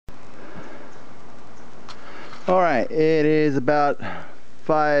Alright, it is about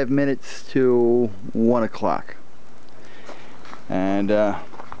 5 minutes to 1 o'clock. And I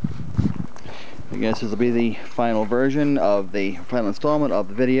guess this will be the final version of the final installment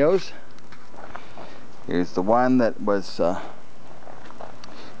of the videos. Here's the one that was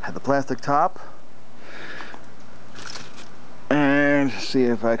had the plastic top. And see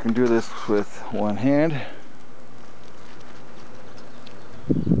if I can do this with one hand.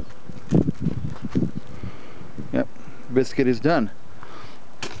 Yep, biscuit is done.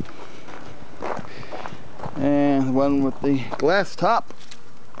 And the one with the glass top,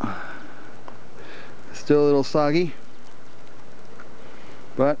 still a little soggy,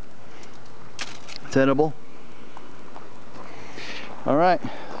 but it's edible. Alright,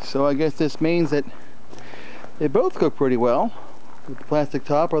 so I guess this means that they both cook pretty well with the plastic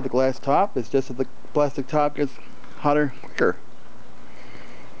top or the glass top. It's just that the plastic top gets hotter quicker.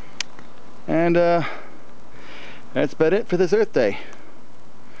 And that's about it for this Earth Day.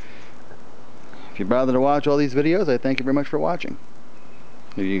 If you bother to watch all these videos, I thank you very much for watching.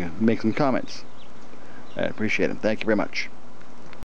 Maybe you can make some comments. I appreciate them. Thank you very much.